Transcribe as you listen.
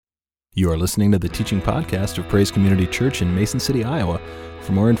You are listening to the teaching podcast of Praise Community Church in Mason City, Iowa.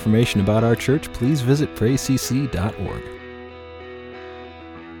 For more information about our church, please visit praisecc.org.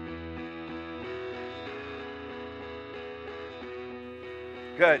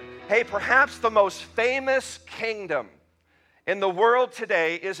 Good. Hey, perhaps the most famous kingdom in the world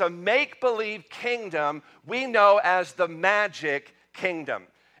today is a make-believe kingdom we know as the Magic Kingdom.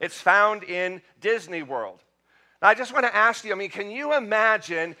 It's found in Disney World. Now, I just want to ask you, can you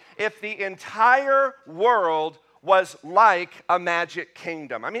imagine if the entire world was like a Magic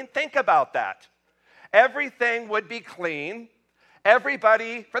Kingdom? Think about that. Everything would be clean.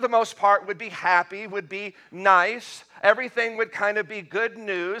 Everybody, for the most part, would be happy, would be nice. Everything would kind of be good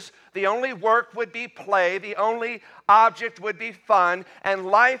news. The only work would be play. The only object would be fun. And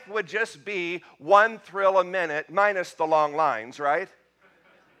life would just be one thrill a minute, minus the long lines, right?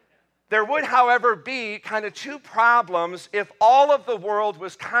 There would, however, be kind of two problems if all of the world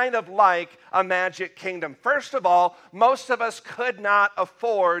was kind of like a Magic Kingdom. First of all, most of us could not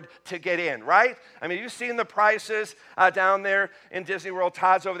afford to get in, right? You've seen the prices down there in Disney World.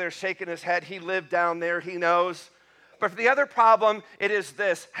 Todd's over there shaking his head. He lived down there. He knows. But for the other problem, it is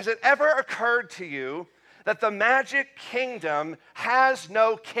this. Has it ever occurred to you that the Magic Kingdom has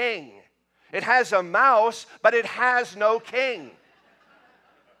no king? It has a mouse, but it has no king.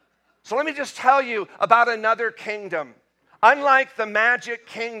 So let me just tell you about another kingdom. Unlike the Magic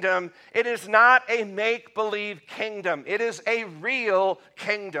Kingdom, it is not a make-believe kingdom. It is a real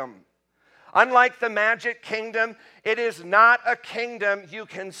kingdom. Unlike the Magic Kingdom, it is not a kingdom you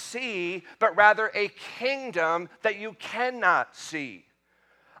can see, but rather a kingdom that you cannot see.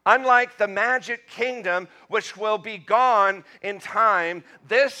 Unlike the Magic Kingdom, which will be gone in time,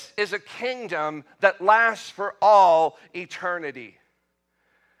 this is a kingdom that lasts for all eternity.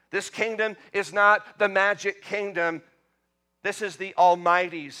 This kingdom is not the Magic Kingdom. This is the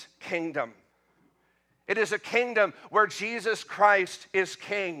Almighty's kingdom. It is a kingdom where Jesus Christ is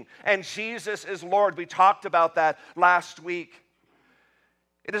King and Jesus is Lord. We talked about that last week.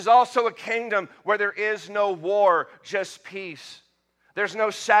 It is also a kingdom where there is no war, just peace. There's no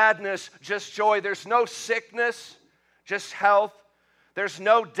sadness, just joy. There's no sickness, just health. There's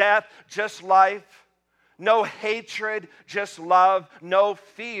no death, just life. No hatred, just love. No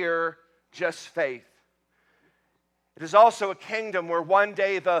fear, just faith. It is also a kingdom where one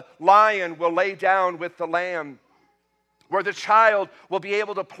day the lion will lay down with the lamb, where the child will be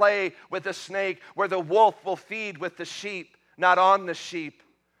able to play with the snake, where the wolf will feed with the sheep, not on the sheep.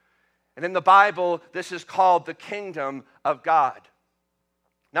 And in the Bible, this is called the kingdom of God.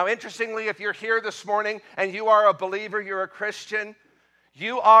 Now, interestingly, if you're here this morning and you are a believer, you're a Christian,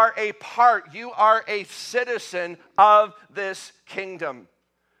 you are a citizen of this kingdom.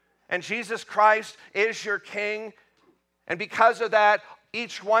 And Jesus Christ is your King. And because of that,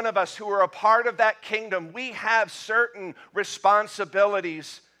 each one of us who are a part of that kingdom, we have certain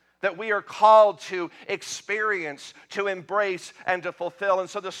responsibilities that we are called to experience, to embrace, and to fulfill. And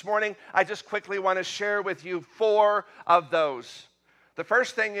so this morning, I just quickly want to share with you 4 of those. The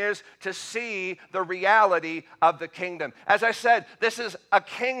first thing is to see the reality of the kingdom. As I said, this is a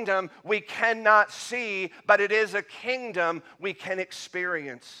kingdom we cannot see, but it is a kingdom we can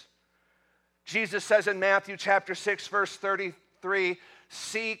experience. Jesus says in Matthew chapter 6, verse 33,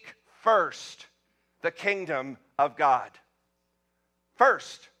 seek first the kingdom of God.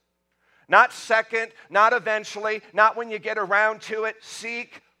 First. Not second, not eventually, not when you get around to it.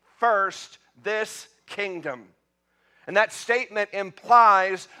 Seek first this kingdom. And that statement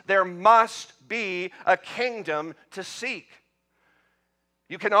implies there must be a kingdom to seek.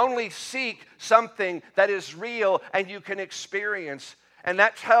 You can only seek something that is real and you can experience. And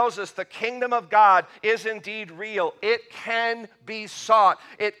that tells us the kingdom of God is indeed real. It can be sought.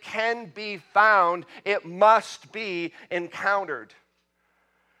 It can be found. It must be encountered.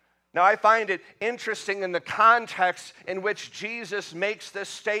 Now, I find it interesting in the context in which Jesus makes this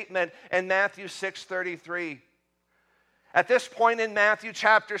statement in Matthew 6:33. At this point in Matthew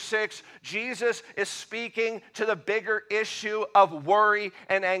chapter 6, Jesus is speaking to the bigger issue of worry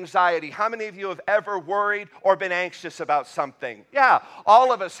and anxiety. How many of you have ever worried or been anxious about something? Yeah,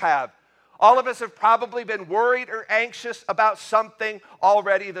 all of us have. All of us have probably been worried or anxious about something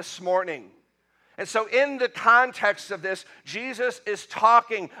already this morning. And so in the context of this, Jesus is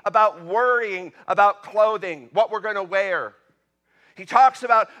talking about worrying about clothing, what we're going to wear. He talks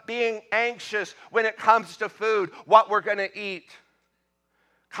about being anxious when it comes to food, what we're going to eat.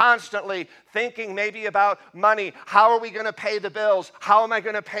 Constantly thinking maybe about money. How are we going to pay the bills? How am I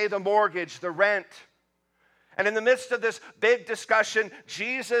going to pay the mortgage, the rent? And in the midst of this big discussion,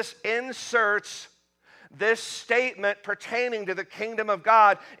 Jesus inserts this statement pertaining to the kingdom of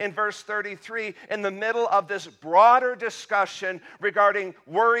God in verse 33 in the middle of this broader discussion regarding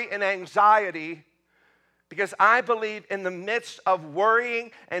worry and anxiety, because I believe in the midst of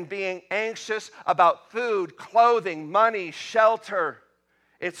worrying and being anxious about food, clothing, money, shelter,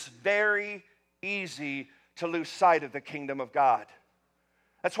 it's very easy to lose sight of the kingdom of God.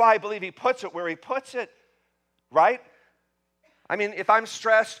 That's why I believe he puts it where he puts it, right? I mean, if I'm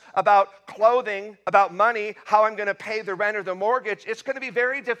stressed about clothing, about money, how I'm going to pay the rent or the mortgage, it's going to be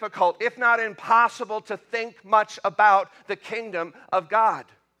very difficult, if not impossible, to think much about the kingdom of God.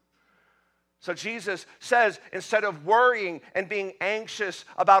 So Jesus says, instead of worrying and being anxious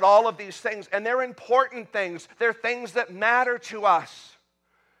about all of these things, and they're important things, they're things that matter to us.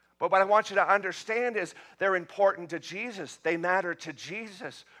 But what I want you to understand is they're important to Jesus. They matter to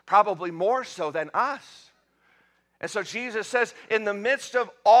Jesus, probably more so than us. And so Jesus says, in the midst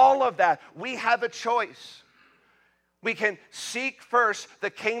of all of that, we have a choice. We can seek first the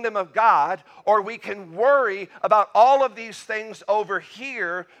kingdom of God, or we can worry about all of these things over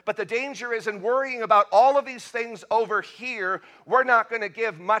here. But the danger is in worrying about all of these things over here, we're not going to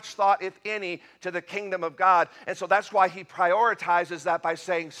give much thought, if any, to the kingdom of God. And so that's why he prioritizes that by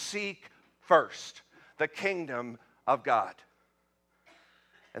saying, seek first the kingdom of God.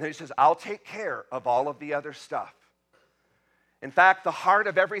 And then he says, I'll take care of all of the other stuff. In fact, the heart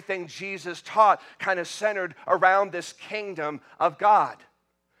of everything Jesus taught kind of centered around this kingdom of God.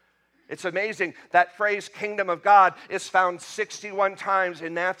 It's amazing. That phrase, kingdom of God, is found 61 times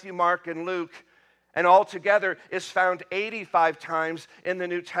in Matthew, Mark, and Luke, and altogether is found 85 times in the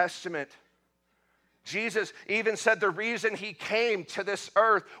New Testament. Jesus even said the reason he came to this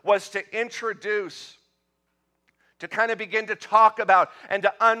earth was to introduce, to kind of begin to talk about and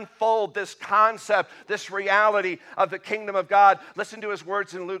to unfold this concept, this reality of the kingdom of God. Listen to his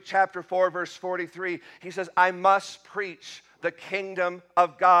words in Luke chapter 4, verse 43. He says, I must preach the kingdom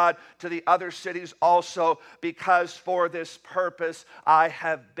of God to the other cities also, because for this purpose I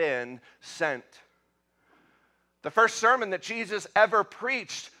have been sent. The first sermon that Jesus ever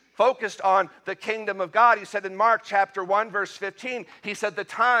preached focused on the kingdom of God. He said in Mark chapter 1, verse 15, he said, the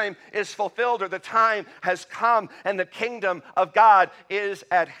time is fulfilled, or the time has come, and the kingdom of God is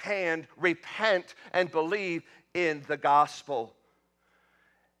at hand. Repent and believe in the gospel.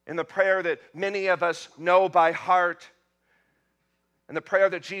 In the prayer that many of us know by heart, and the prayer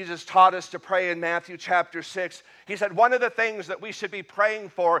that Jesus taught us to pray in Matthew chapter 6, he said one of the things that we should be praying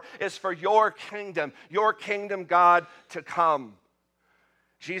for is for your kingdom, God, to come.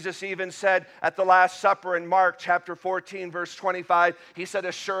 Jesus even said at the Last Supper in Mark chapter 14, verse 25, he said,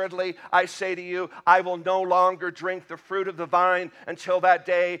 assuredly, I say to you, I will no longer drink the fruit of the vine until that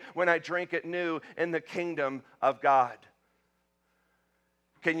day when I drink it new in the kingdom of God.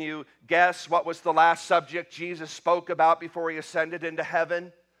 Can you guess what was the last subject Jesus spoke about before he ascended into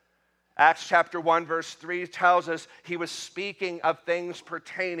heaven? Acts chapter 1, verse 3 tells us he was speaking of things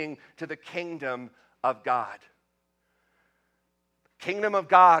pertaining to the kingdom of God. Kingdom of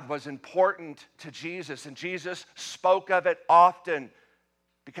God was important to Jesus, and Jesus spoke of it often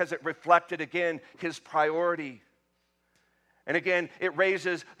because it reflected, again, his priority. And again, it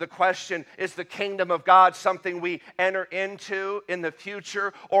raises the question, is the kingdom of God something we enter into in the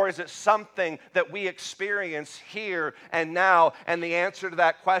future, or is it something that we experience here and now? And the answer to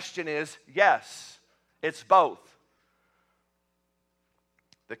that question is yes, it's both.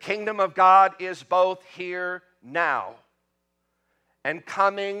 The kingdom of God is both here now and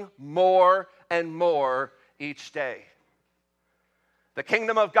coming more and more each day. The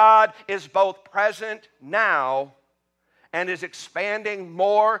kingdom of God is both present now and is expanding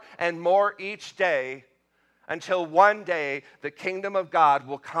more and more each day until one day the kingdom of God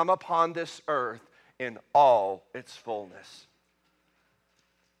will come upon this earth in all its fullness.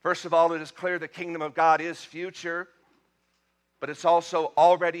 First of all, it is clear the kingdom of God is future, but it's also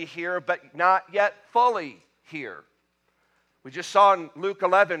already here, but not yet fully here. We just saw in Luke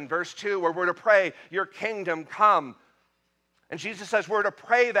 11, verse 2, where we're to pray, your kingdom come. And Jesus says we're to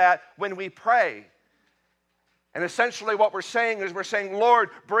pray that when we pray. And essentially what we're saying is we're saying,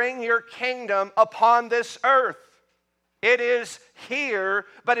 Lord, bring your kingdom upon this earth. It is here,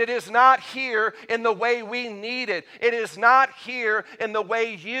 but it is not here in the way we need it. It is not here in the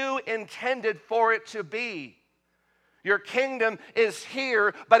way you intended for it to be. Your kingdom is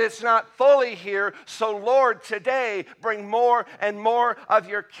here, but it's not fully here. So, Lord, today, bring more and more of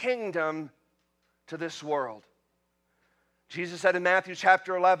your kingdom to this world. Jesus said in Matthew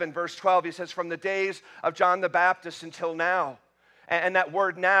chapter 11, verse 12, he says, from the days of John the Baptist until now, and that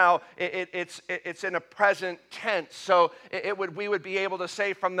word now, it's in a present tense. So we would be able to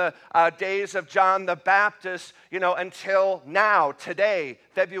say from the days of John the Baptist, until now, today,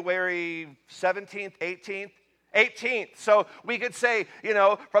 February 17th, 18th. So we could say,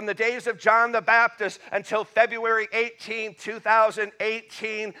 from the days of John the Baptist until February 18th,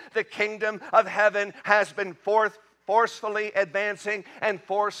 2018, the kingdom of heaven has been forcefully advancing, and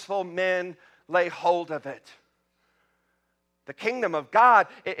forceful men lay hold of it. The kingdom of God,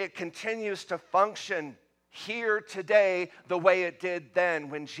 it continues to function here today the way it did then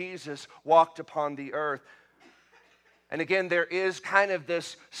when Jesus walked upon the earth. And again, there is kind of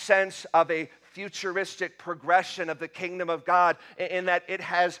this sense of a futuristic progression of the kingdom of God in that it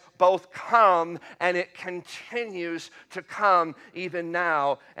has both come and it continues to come even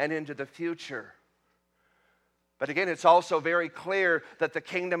now and into the future. But again, it's also very clear that the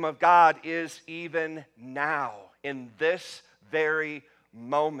kingdom of God is even now, in this very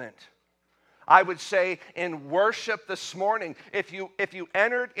moment. I would say in worship this morning, if you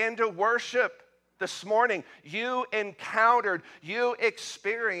entered into worship this morning, you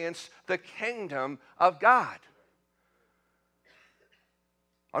experienced the kingdom of God.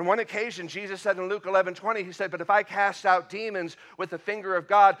 On one occasion, Jesus said in Luke 11:20, he said, "But if I cast out demons with the finger of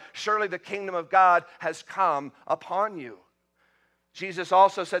God, surely the kingdom of God has come upon you." Jesus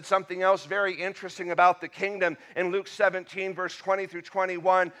also said something else very interesting about the kingdom in Luke 17, verse 20 through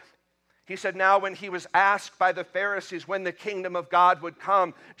 21. He said, "Now when he was asked by the Pharisees when the kingdom of God would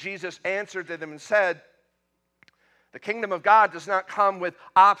come, Jesus answered to them and said, 'The kingdom of God does not come with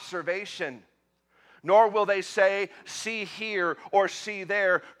observation, nor will they say, see here or see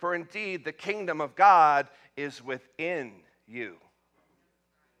there, for indeed the kingdom of God is within you.'"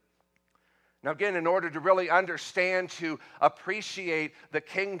 Now again, in order to really understand, to appreciate the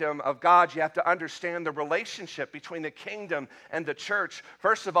kingdom of God, you have to understand the relationship between the kingdom and the church.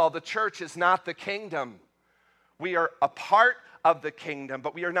 First of all, the church is not the kingdom. We are a part of the kingdom,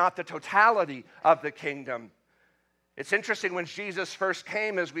 but we are not the totality of the kingdom. It's interesting, when Jesus first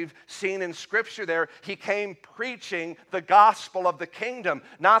came, as we've seen in Scripture there, he came preaching the gospel of the kingdom,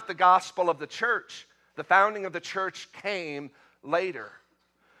 not the gospel of the church. The founding of the church came later.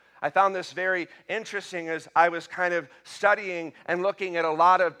 I found this very interesting as I was kind of studying and looking at a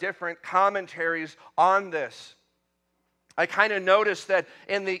lot of different commentaries on this. I kind of noticed that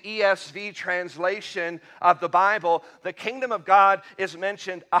in the ESV translation of the Bible, the kingdom of God is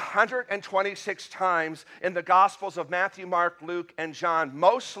mentioned 126 times in the Gospels of Matthew, Mark, Luke, and John,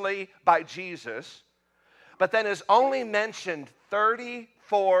 mostly by Jesus, but then is only mentioned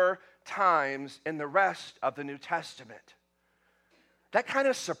 34 times in the rest of the New Testament. That kind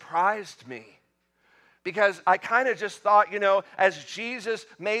of surprised me, because I kind of just thought, as Jesus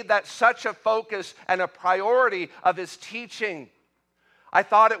made that such a focus and a priority of his teaching, I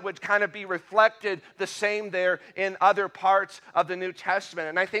thought it would kind of be reflected the same there in other parts of the New Testament.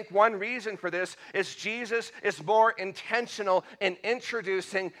 And I think one reason for this is Jesus is more intentional in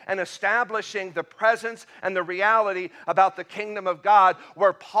introducing and establishing the presence and the reality about the kingdom of God,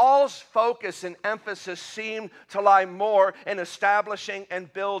 where Paul's focus and emphasis seemed to lie more in establishing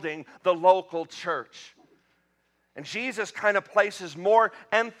and building the local church. And Jesus kind of places more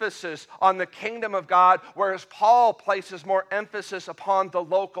emphasis on the kingdom of God, whereas Paul places more emphasis upon the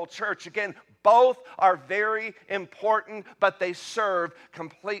local church. Again, both are very important, but they serve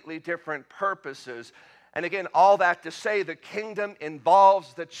completely different purposes. And again, all that to say, the kingdom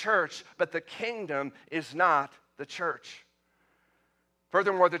involves the church, but the kingdom is not the church.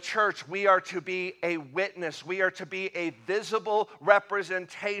 Furthermore, the church, we are to be a witness. We are to be a visible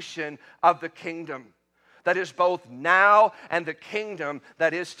representation of the kingdom that is both now and the kingdom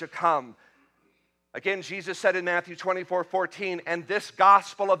that is to come. Again, Jesus said in Matthew 24:14, "And this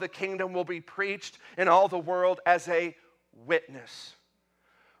gospel of the kingdom will be preached in all the world as a witness."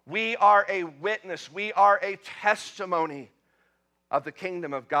 We are a witness. We are a testimony of the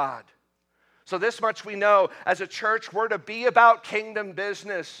kingdom of God. So this much we know, as a church, we're to be about kingdom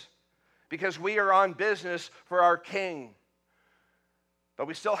business because we are on business for our King. But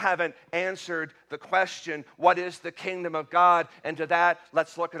we still haven't answered the question, what is the kingdom of God? And to that,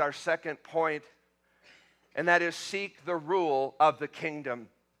 let's look at our second point, and that is seek the rule of the kingdom.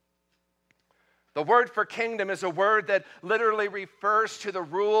 The word for kingdom is a word that literally refers to the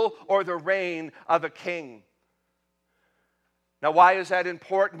rule or the reign of a king. Now, why is that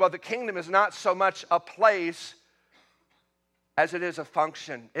important? Well, the kingdom is not so much a place as it is a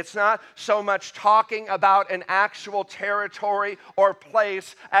function. It's not so much talking about an actual territory or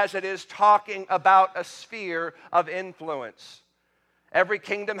place as it is talking about a sphere of influence. Every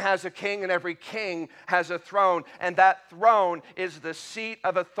kingdom has a king, and every king has a throne, and that throne is the seat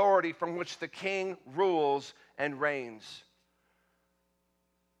of authority from which the king rules and reigns.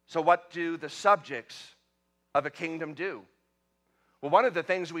 So what do the subjects of a kingdom do? Well, one of the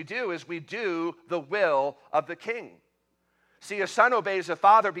things we do is we do the will of the king. See, a son obeys a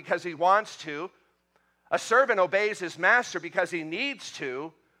father because he wants to. A servant obeys his master because he needs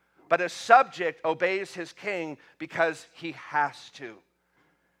to. But a subject obeys his king because he has to.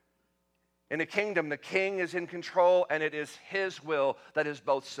 In a kingdom, the king is in control, and it is his will that is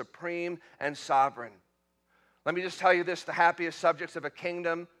both supreme and sovereign. Let me just tell you this, the happiest subjects of a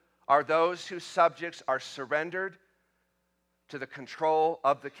kingdom are those whose subjects are surrendered to the control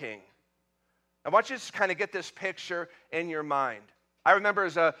of the king. I want you to kind of get this picture in your mind. I remember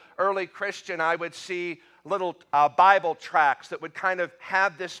as an early Christian, I would see little Bible tracts that would kind of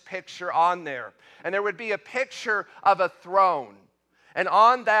have this picture on there. And there would be a picture of a throne. And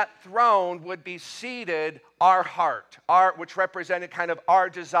on that throne would be seated our heart, which represented kind of our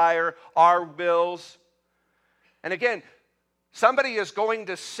desire, our wills. And again, somebody is going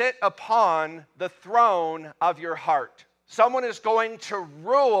to sit upon the throne of your heart. Someone is going to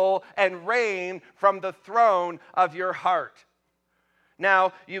rule and reign from the throne of your heart.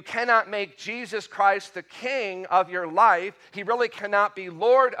 Now, you cannot make Jesus Christ the king of your life. He really cannot be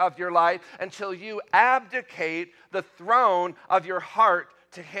Lord of your life until you abdicate the throne of your heart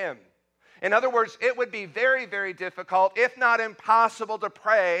to him. In other words, it would be very, very difficult, if not impossible, to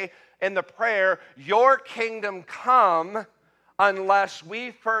pray in the prayer, "Your kingdom come," unless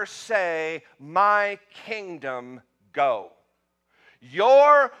we first say, "My kingdom go."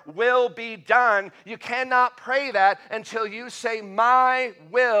 Your will be done. You cannot pray that until you say, "My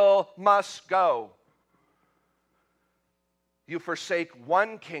will must go." You forsake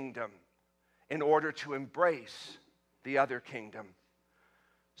one kingdom in order to embrace the other kingdom.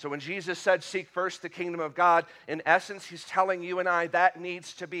 So when Jesus said, "Seek first the kingdom of God," in essence, he's telling you and I that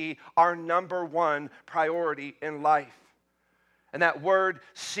needs to be our number one priority in life. And that word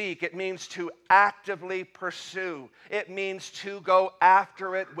seek, it means to actively pursue. It means to go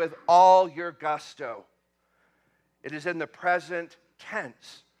after it with all your gusto. It is in the present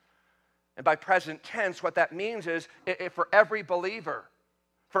tense. And by present tense, what that means is for every believer,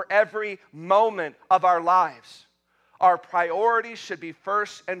 for every moment of our lives, our priorities should be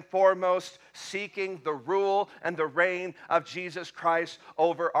first and foremost seeking the rule and the reign of Jesus Christ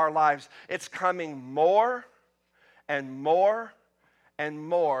over our lives. It's coming more and more and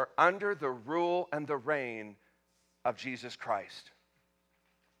more under the rule and the reign of Jesus Christ.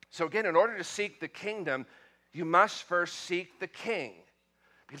 So again, in order to seek the kingdom, you must first seek the king.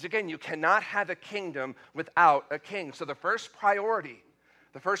 Because again, you cannot have a kingdom without a king. So the first priority,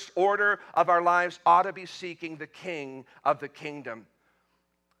 the first order of our lives ought to be seeking the king of the kingdom.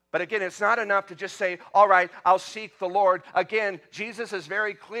 But again, it's not enough to just say, "All right, I'll seek the Lord." Again, Jesus is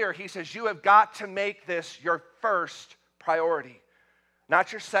very clear. He says, you have got to make this your first priority.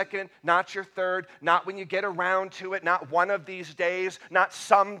 Not your second, not your third, not when you get around to it, not one of these days, not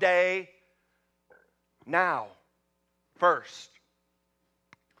someday. Now, first.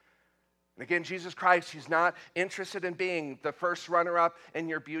 And again, Jesus Christ, he's not interested in being the first runner-up in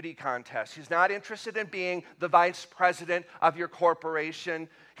your beauty contest. He's not interested in being the vice president of your corporation.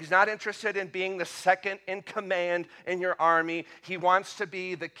 He's not interested in being the second in command in your army. He wants to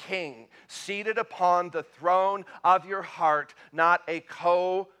be the king, seated upon the throne of your heart, not a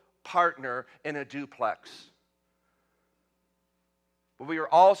co-partner in a duplex. But we are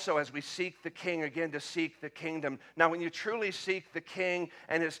also, as we seek the king, again, to seek the kingdom. Now, when you truly seek the king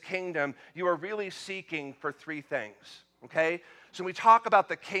and his kingdom, you are really seeking for three things, okay? So when we talk about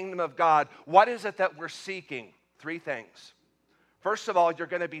the kingdom of God, what is it that we're seeking? Three things. First of all, you're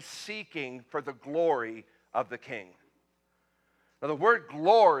going to be seeking for the glory of the king. Now, the word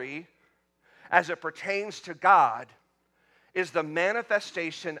glory, as it pertains to God, is the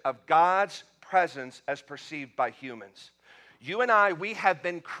manifestation of God's presence as perceived by humans. You and I, we have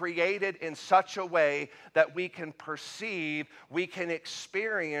been created in such a way that we can perceive, we can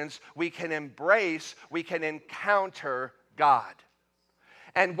experience, we can embrace, we can encounter God.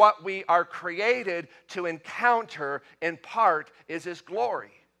 And what we are created to encounter in part is his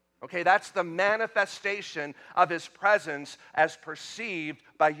glory. Okay, that's the manifestation of his presence as perceived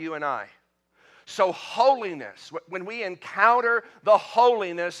by you and I. So holiness, when we encounter the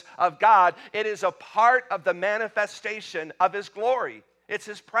holiness of God, it is a part of the manifestation of his glory. It's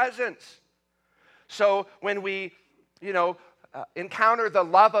his presence. So when we, encounter the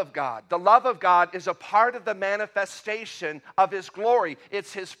love of God is a part of the manifestation of his glory.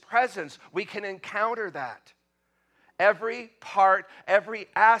 It's his presence. We can encounter that. every part, every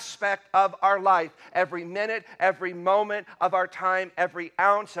aspect of our life, every minute, every moment of our time, every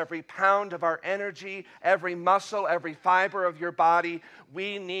ounce, every pound of our energy, every muscle, every fiber of your body.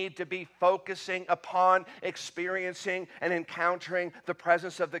 We need to be focusing upon experiencing and encountering the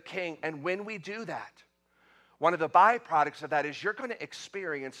presence of the King. And when we do that, one of the byproducts of that is you're going to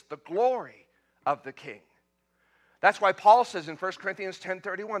experience the glory of the King. That's why Paul says in 1 Corinthians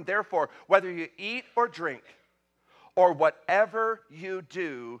 10:31, therefore, whether you eat or drink, or whatever you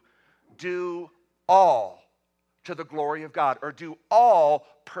do, do all to the glory of God, or do all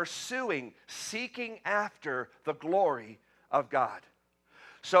pursuing, seeking after the glory of God.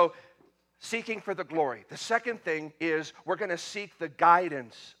 So, seeking for the glory. The second thing is we're going to seek the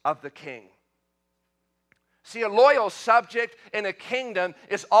guidance of the King. See, a loyal subject in a kingdom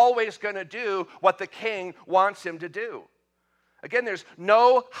is always going to do what the king wants him to do. Again, there's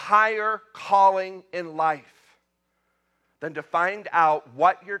no higher calling in life than to find out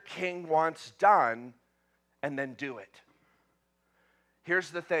what your king wants done and then do it.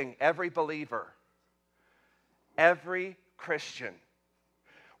 Here's the thing, every believer, every Christian,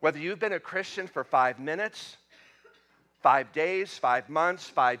 whether you've been a Christian for 5 minutes, 5 days, 5 months,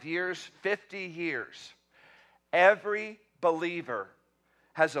 5 years, 50 years, every believer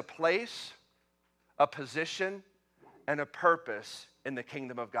has a place, a position, and a purpose in the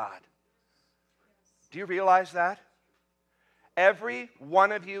kingdom of God. Do you realize that? Every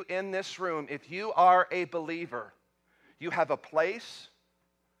one of you in this room, if you are a believer, you have a place,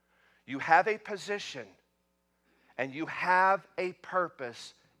 you have a position, and you have a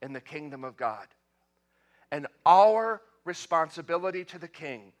purpose in the kingdom of God. And our responsibility to the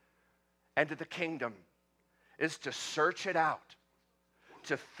King and to the kingdom is to search it out,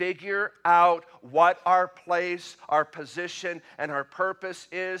 to figure out what our place, our position, and our purpose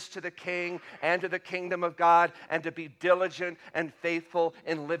is to the King and to the kingdom of God, and to be diligent and faithful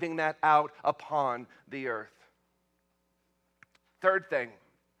in living that out upon the earth. Third thing,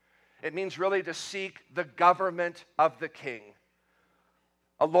 it means really to seek the government of the King.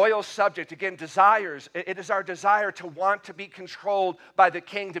 A loyal subject, again, desires. It is our desire to want to be controlled by the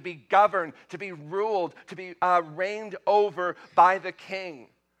King, to be governed, to be ruled, to be reigned over by the King.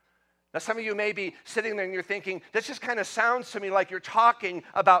 Now, some of you may be sitting there and you're thinking, this just kind of sounds to me like you're talking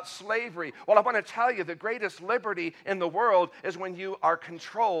about slavery. Well, I want to tell you, the greatest liberty in the world is when you are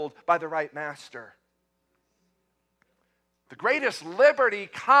controlled by the right master. The greatest liberty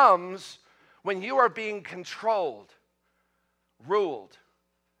comes when you are being controlled, ruled,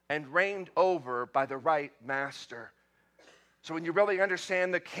 and reigned over by the right master. So when you really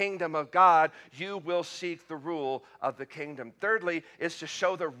understand the kingdom of God, you will seek the rule of the kingdom. Thirdly, is to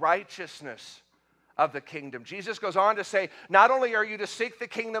show the righteousness of the kingdom. Jesus goes on to say, not only are you to seek the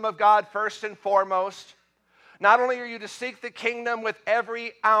kingdom of God first and foremost, not only are you to seek the kingdom with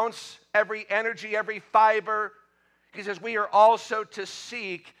every ounce, every energy, every fiber, he says we are also to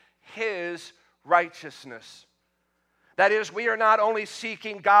seek his righteousness. That is, we are not only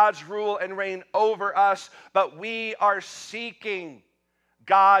seeking God's rule and reign over us, but we are seeking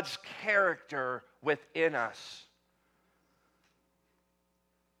God's character within us.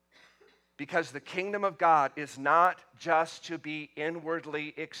 Because the kingdom of God is not just to be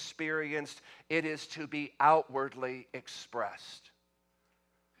inwardly experienced, it is to be outwardly expressed.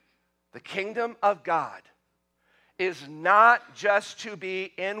 The kingdom of God is not just to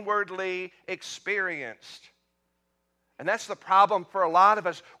be inwardly experienced. And that's the problem for a lot of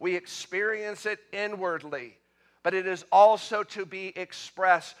us. We experience it inwardly, but it is also to be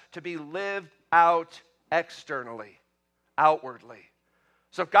expressed, to be lived out externally, outwardly.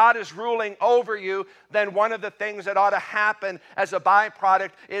 So if God is ruling over you, then one of the things that ought to happen as a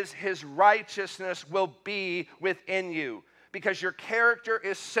byproduct is his righteousness will be within you, because your character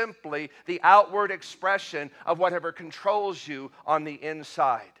is simply the outward expression of whatever controls you on the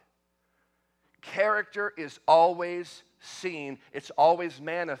inside. Character is always seen, it's always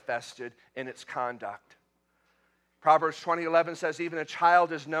manifested in its conduct. Proverbs 20:11 says, even a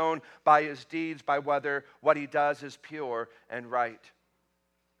child is known by his deeds, by whether what he does is pure and right.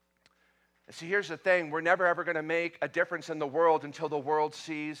 And see, here's the thing, we're never ever going to make a difference in the world until the world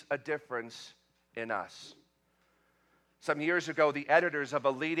sees a difference in us. Some years ago, the editors of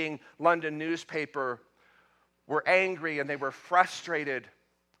a leading London newspaper were angry and they were frustrated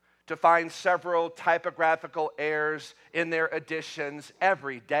to find several typographical errors in their editions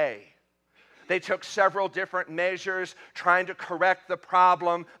every day. They took several different measures trying to correct the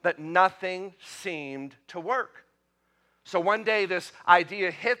problem, but nothing seemed to work. So one day this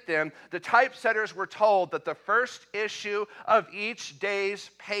idea hit them. The typesetters were told that the first issue of each day's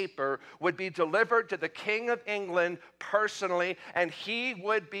paper would be delivered to the King of England personally, and he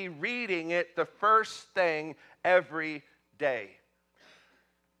would be reading it the first thing every day.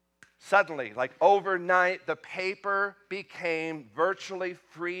 Suddenly, like overnight, the paper became virtually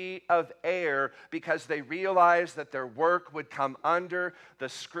free of air because they realized that their work would come under the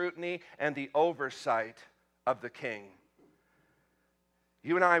scrutiny and the oversight of the king.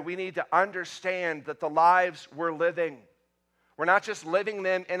 You and I, we need to understand that the lives we're living, we're not just living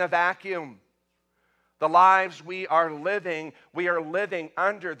them in a vacuum. The lives we are living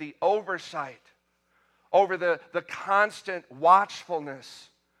under the oversight, over the constant watchfulness,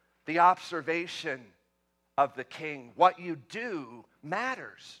 the observation of the king. What you do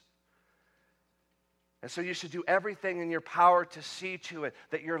matters. And so you should do everything in your power to see to it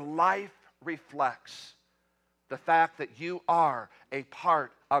that your life reflects the fact that you are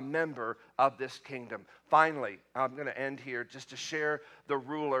a member of this kingdom. Finally, I'm going to end here just to share the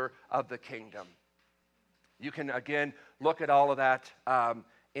ruler of the kingdom. You can, again, look at all of that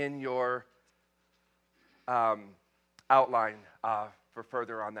in your outline for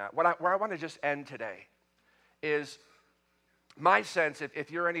further on that. Where I want to just end today is my sense, if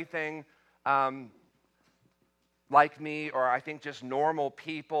you're anything like me, or I think just normal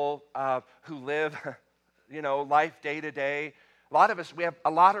people who live life day to day. A lot of us, we have a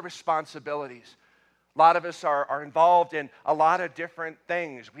lot of responsibilities. A lot of us are involved in a lot of different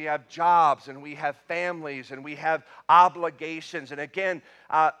things. We have jobs, and we have families, and we have obligations. And again,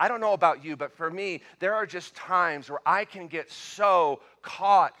 I don't know about you, but for me, there are just times where I can get so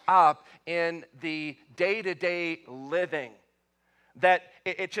caught up in the day-to-day living that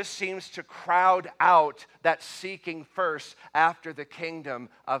it just seems to crowd out that seeking first after the kingdom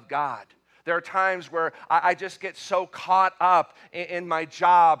of God. There are times where I just get so caught up in my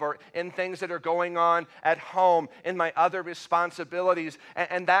job or in things that are going on at home, in my other responsibilities,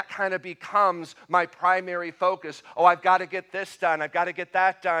 and that kind of becomes my primary focus. Oh, I've got to get this done, I've got to get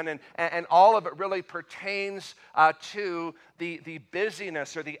that done, and all of it really pertains to the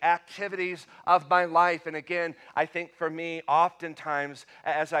busyness or the activities of my life. And again, I think for me, oftentimes,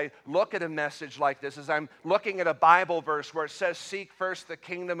 as I look at a message like this, as I'm looking at a Bible verse where it says, seek first the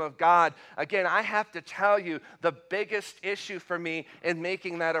kingdom of God, again, I have to tell you, the biggest issue for me in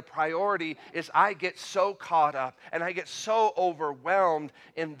making that a priority is I get so caught up and I get so overwhelmed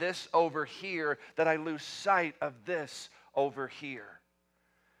in this over here that I lose sight of this over here.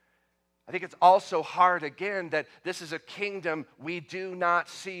 I think it's also hard, again, that this is a kingdom we do not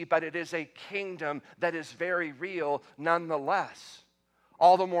see, but it is a kingdom that is very real nonetheless.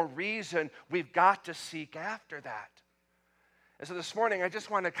 All the more reason we've got to seek after that. And so this morning, I just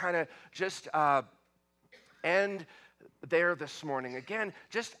want to kind of just end there this morning. Again,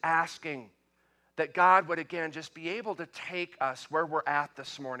 just asking that God would, again, just be able to take us where we're at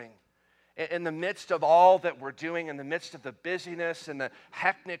this morning. In the midst of all that we're doing, in the midst of the busyness and the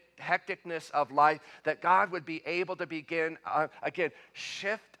hecticness of life, that God would be able to begin, again,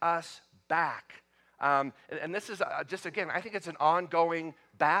 shift us back. And this is just, again, I think it's an ongoing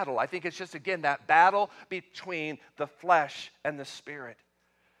battle. I think it's just, again, that battle between the flesh and the spirit.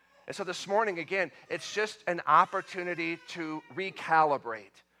 And so this morning, again, it's just an opportunity to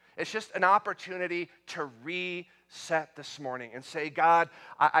recalibrate. It's just an opportunity to reset this morning and say, God,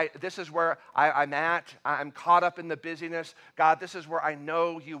 this is where I'm at. I'm caught up in the busyness. God, this is where I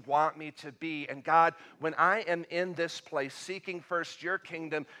know you want me to be. And God, when I am in this place, seeking first your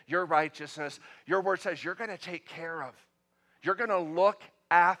kingdom, your righteousness, your word says you're going to take care of. You're going to look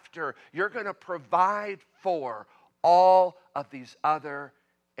after. You're going to provide for all of these other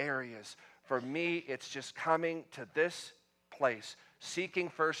areas. For me, it's just coming to this place, seeking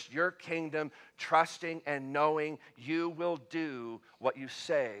first your kingdom, trusting and knowing you will do what you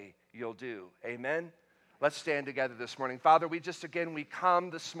say you'll do. Amen? Let's stand together this morning. Father, we come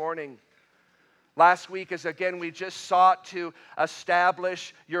this morning. Last week, as again, we just sought to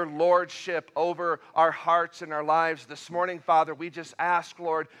establish your lordship over our hearts and our lives. This morning, Father, we just ask,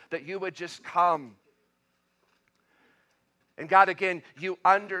 Lord, that you would just come. And God, again, you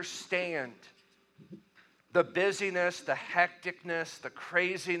understand the busyness, the hecticness, the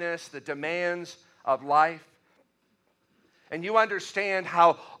craziness, the demands of life. And you understand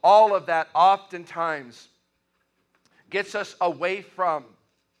how all of that oftentimes gets us away from,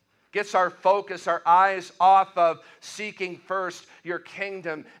 gets our focus, our eyes off of seeking first your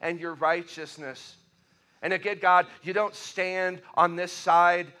kingdom and your righteousness. And again, God, you don't stand on this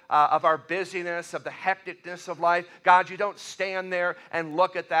side of our busyness, of the hecticness of life. God, you don't stand there and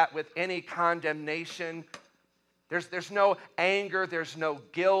look at that with any condemnation. There's no anger, there's no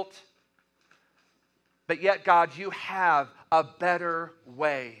guilt. But yet, God, you have a better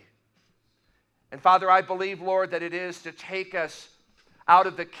way. And Father, I believe, Lord, that it is to take us out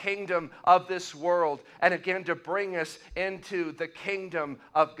of the kingdom of this world and again to bring us into the kingdom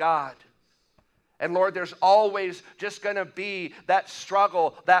of God. And Lord, there's always just going to be that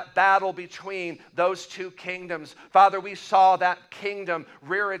struggle, that battle between those two kingdoms. Father, we saw that kingdom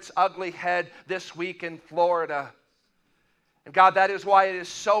rear its ugly head this week in Florida. And God, that is why it is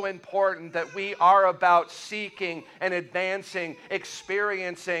so important that we are about seeking and advancing,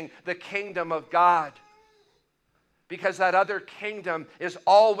 experiencing the kingdom of God. Because that other kingdom is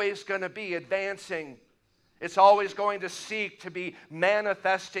always going to be advancing. It's always going to seek to be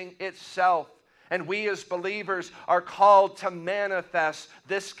manifesting itself. And we as believers are called to manifest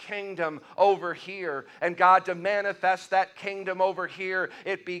this kingdom over here. And God, to manifest that kingdom over here,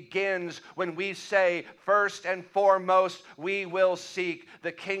 it begins when we say, first and foremost, we will seek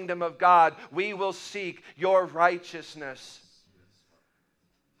the kingdom of God. We will seek your righteousness.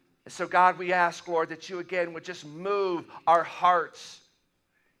 And so, God, we ask, Lord, that you again would just move our hearts,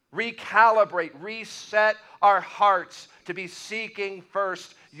 recalibrate, reset our hearts to be seeking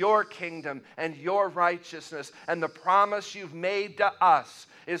first your kingdom and your righteousness. And the promise you've made to us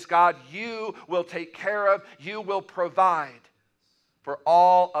is, God, you will take care of, you will provide for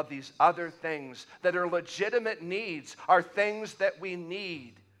all of these other things that are legitimate needs, are things that we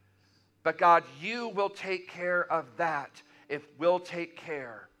need. But God, you will take care of that if we'll take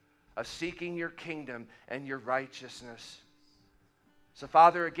care of seeking your kingdom and your righteousness. So,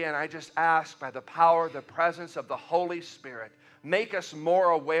 Father, again, I just ask by the power, the presence of the Holy Spirit, make us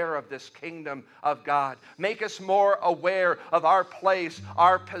more aware of this kingdom of God. Make us more aware of our place,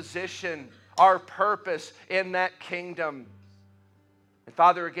 our position, our purpose in that kingdom. And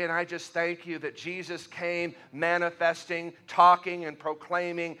Father, again, I just thank you that Jesus came manifesting, talking, and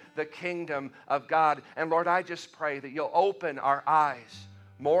proclaiming the kingdom of God. And Lord, I just pray that you'll open our eyes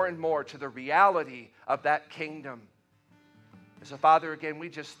more and more to the reality of that kingdom. So, Father, again, we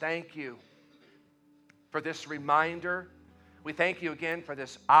just thank you for this reminder. We thank you again for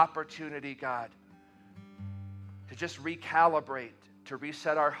this opportunity, God, to just recalibrate, to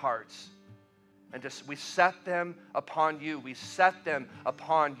reset our hearts. And we set them upon you. We set them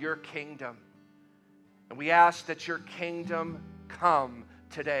upon your kingdom. And we ask that your kingdom come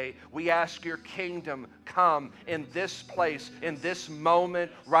today. We ask your kingdom come in this place, in this moment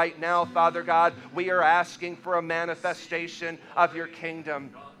right now, Father God. We are asking for a manifestation of your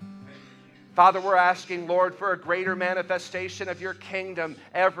kingdom. Father, we're asking, Lord, for a greater manifestation of your kingdom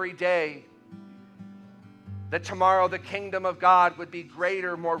every day. That tomorrow the kingdom of God would be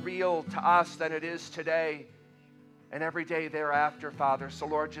greater, more real to us than it is today. And every day thereafter, Father. So,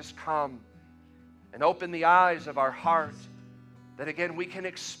 Lord, just come and open the eyes of our heart, that again we can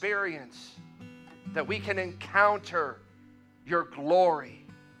experience, that we can encounter your glory.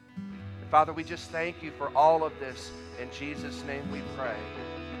 And Father, we just thank you for all of this. In Jesus' name we pray.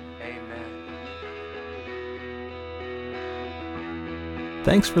 Amen.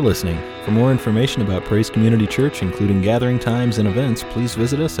 Thanks for listening. For more information about Praise Community Church, including gathering times and events, please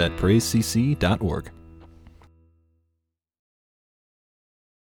visit us at praisecc.org.